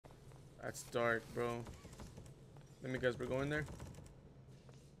That's dark, bro. Let me guess, we're going there?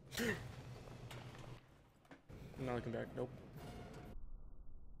 I'm not looking back. Nope.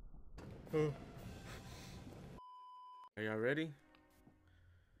 Oh. Are y'all ready?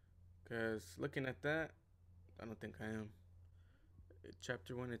 Because looking at that, I don't think I am.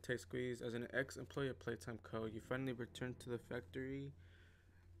 Chapter 1, It Takes Squeeze. As an ex-employee of Playtime Co., you finally returned to the factory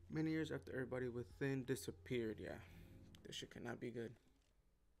many years after everybody within disappeared. Yeah, this shit cannot be good.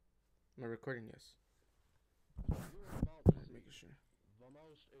 Am I recording? Yes. You're about to see Making sure. the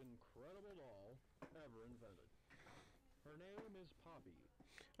most incredible doll ever invented. Her name is Poppy.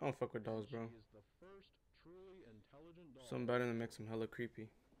 I don't fuck with dolls, bro. She is the first truly intelligent doll. Something about it that makes them hella creepy.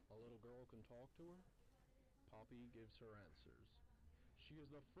 A little girl can talk to her. Poppy gives her answers. She is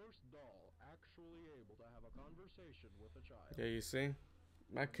the first doll actually able to have a conversation with a child. Yeah, you see?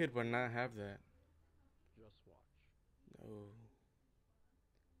 My kid would not have that. Just watch. No.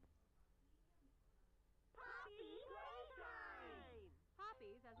 Poppy Playtime!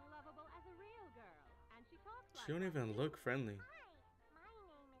 Poppy's as lovable as a real girl, and she talks like She don't even look friendly. Hi, my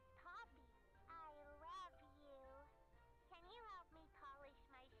name is Poppy. I love you. Can you help me polish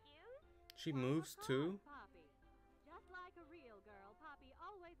my shoes? She moves too? Poppy. Just like a real girl, Poppy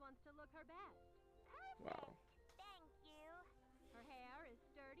always wants to look her best. Perfect. Wow. Thank you. Her hair is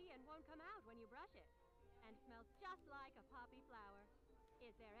sturdy and won't come out when you brush it, and smells just like a poppy flower.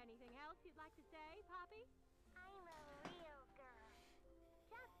 Is there anything else you'd like to say, Poppy? I'm a real girl.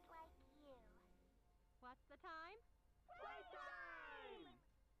 Just like you. What's the time? Playtime!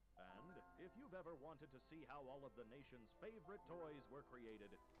 And if you've ever wanted to see how all of the nation's favorite toys were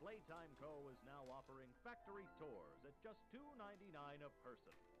created, Playtime Co. is now offering factory tours at just $2.99 a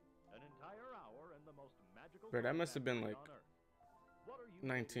person. An entire hour in the most magical Bro, that must have been factory like on Earth. What are you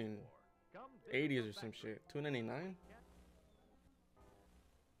 1980s or some shit. $2.99?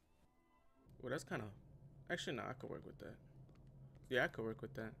 Well, that's kind of... Actually, no, I could work with that. Yeah, I could work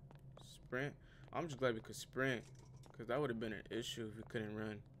with that. Sprint. I'm just glad we could sprint. Because that would have been an issue if we couldn't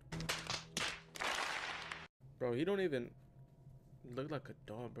run. Bro, he don't even look like a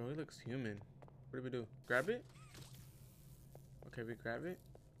doll, bro. He looks human. What do we do? Grab it? Okay, we grab it.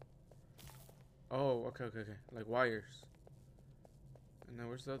 Oh, okay. Like wires. And then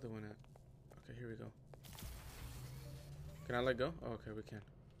where's the other one at? Okay, here we go. Can I let go? Oh, okay, we can.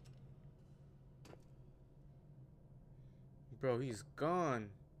 Bro, he's gone.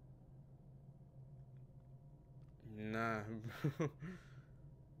 Nah, bro.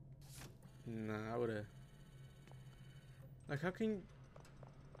 Nah, I would've. Like, how can...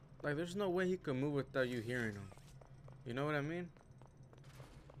 Like, there's no way he could move without you hearing him. You know what I mean?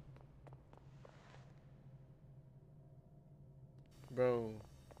 Bro,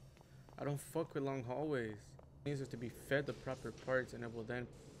 I don't fuck with long hallways. It needs to be fed the proper parts, and it will then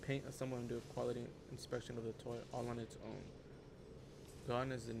paint someone and do a quality inspection of the toy all on its own.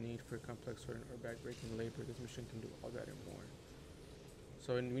 Gone is the need for complex sorting or back-breaking labor. This machine can do all that and more.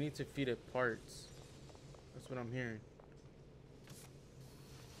 So we need to feed it parts. That's what I'm hearing.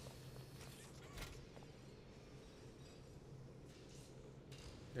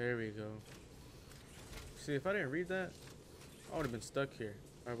 There we go. See, if I didn't read that, I would have been stuck here.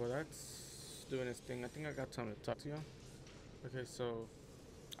 Alright, well, that's doing its thing. I think I got time to talk to y'all. Okay, so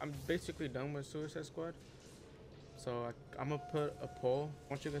I'm basically done with Suicide Squad. So I'm gonna put a poll. I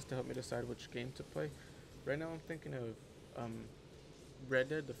want you guys to help me decide which game to play. Right now, I'm thinking of Red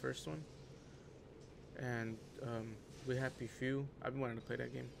Dead, the first one, and We Happy Few. I've been wanting to play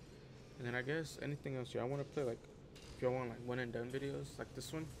that game. And then I guess anything else y'all want to play, like if y'all want like one and done videos like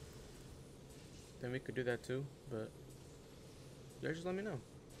this one, then we could do that too. But y'all just let me know.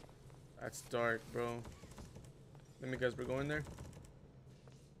 That's dark, bro. Let me guess, we're going there.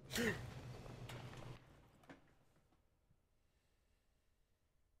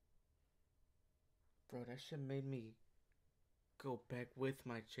 Bro, that shit made me go back with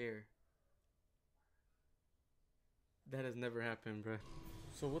my chair. That has never happened, bro.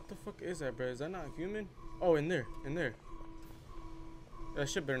 So what the fuck is that, bro? Is that not human? Oh, in there, in there. That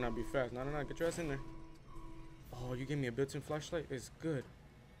shit better not be fast. No, get your ass in there. Oh, you gave me a built-in flashlight? It's good.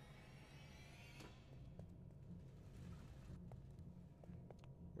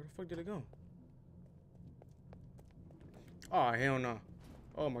 Where the fuck did it go? Oh, hell no.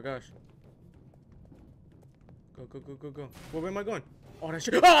 Oh my gosh. Go. Where am I going? Oh, that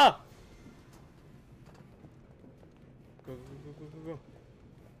shit. Ah! Go.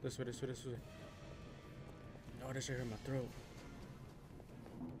 This way. Oh, that shit hurt my throat.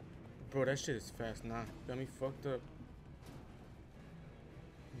 Bro, that shit is fast. Nah, got me fucked up.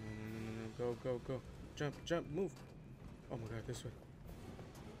 No. Go. Jump, move. Oh my god, this way.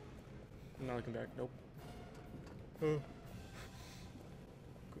 I'm not looking back. Nope. Oh.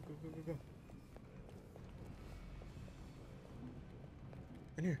 Go, go, go, go, go.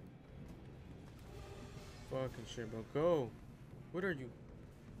 In here. Fucking shit, bro. Go. What are you?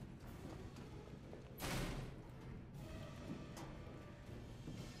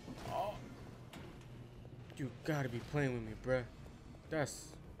 Oh. You gotta be playing with me, bruh. That's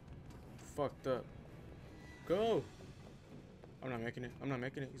fucked up. Go. I'm not making it. I'm not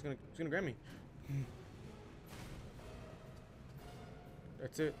making it. He's gonna grab me.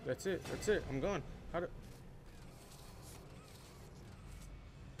 That's it. That's it. That's it. I'm gone.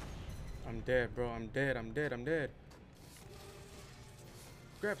 I'm dead, bro. I'm dead. I'm dead. I'm dead.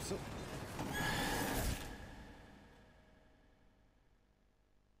 Grab some.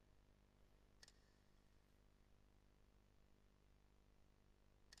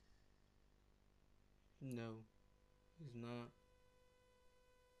 No, he's not.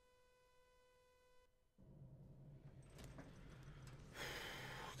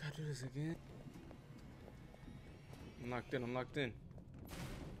 Gotta do this again. I'm locked in. I'm locked in.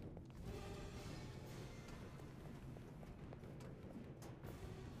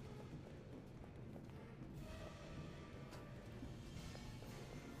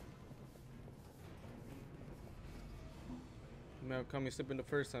 Man, caught me slipping the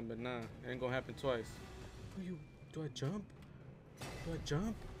first time, but nah, it ain't gonna happen twice. Do I jump? Do I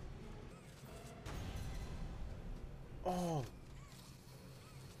jump? Oh.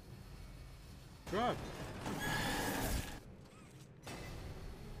 Drop.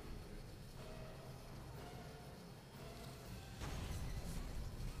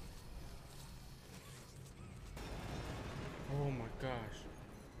 Oh my gosh.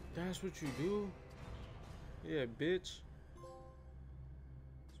 That's what you do? Yeah, bitch.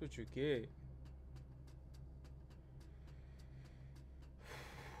 That's what you get.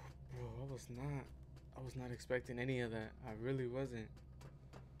 Bro, I was not expecting any of that. I really wasn't.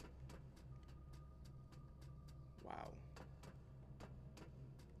 Wow.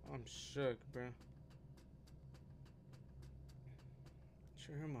 I'm shook, bro.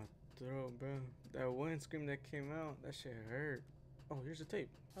 Sure hurt my throat, bro. That one scream that came out, that shit hurt. Oh, here's the tape.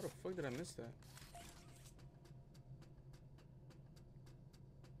 How the fuck did I miss that?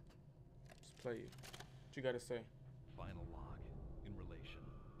 Let's play it. What you gotta say? Final log. In relation.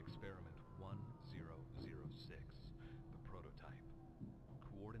 Experiment 1006. The prototype.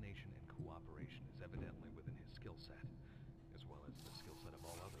 Coordination and cooperation is evidently within his skill set, as well as the skill set of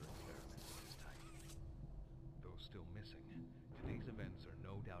all other experiments of his type. Though still missing, today's events are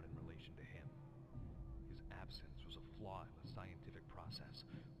no doubt in relation to him. His absence was a flaw in the scientific process,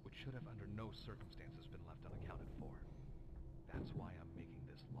 which should have under no circumstances been left unaccounted for. That's why I'm making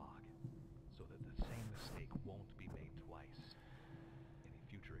this log, so that the same mistake won't be made twice. Any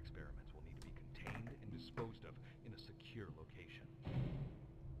future experiments will need to be contained and disposed of in a secure location.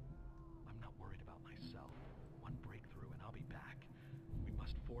 I'm not worried about myself. One breakthrough and I'll be back. We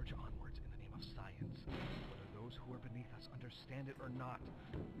must forge onwards in the name of science, whether those who are beneath us understand it or not.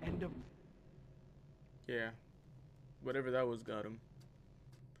 End of... Yeah. Whatever that was got him.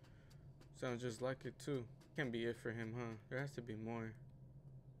 Sounds just like it too. Can't be it for him, huh? There has to be more.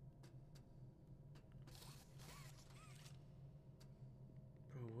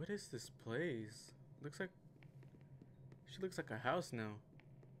 Bro, what is this place? She looks like a house now.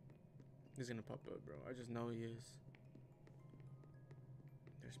 He's gonna pop up, bro. I just know he is.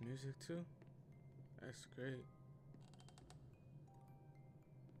 There's music too? That's great.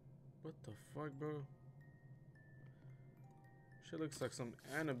 What the fuck, bro? She looks like some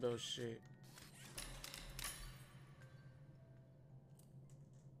Annabelle shit.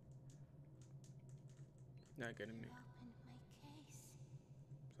 Not getting me.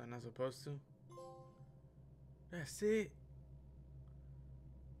 Is that not supposed to? That's it.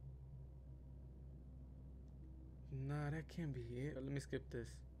 Nah, that can't be it. Let me skip this.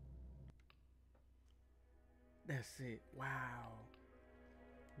 That's it. Wow.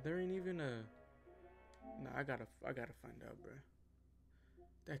 There ain't even a... Nah, I gotta find out, bro.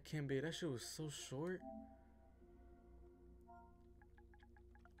 That can't be. That shit was so short.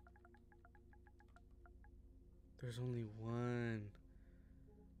 There's only one.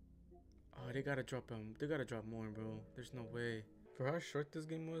 Oh, they gotta drop more, bro. There's no way. For how short this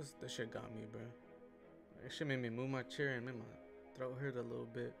game was, that shit got me, bro. It shit made me move my chair and made my throat hurt a little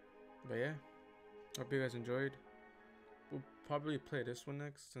bit. But yeah, hope you guys enjoyed. We'll probably play this one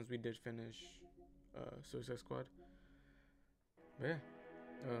next since we did finish Suicide Squad. But yeah,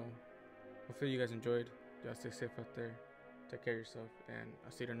 hopefully you guys enjoyed. Y'all stay safe out there. Take care of yourself, and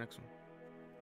I'll see you in the next one.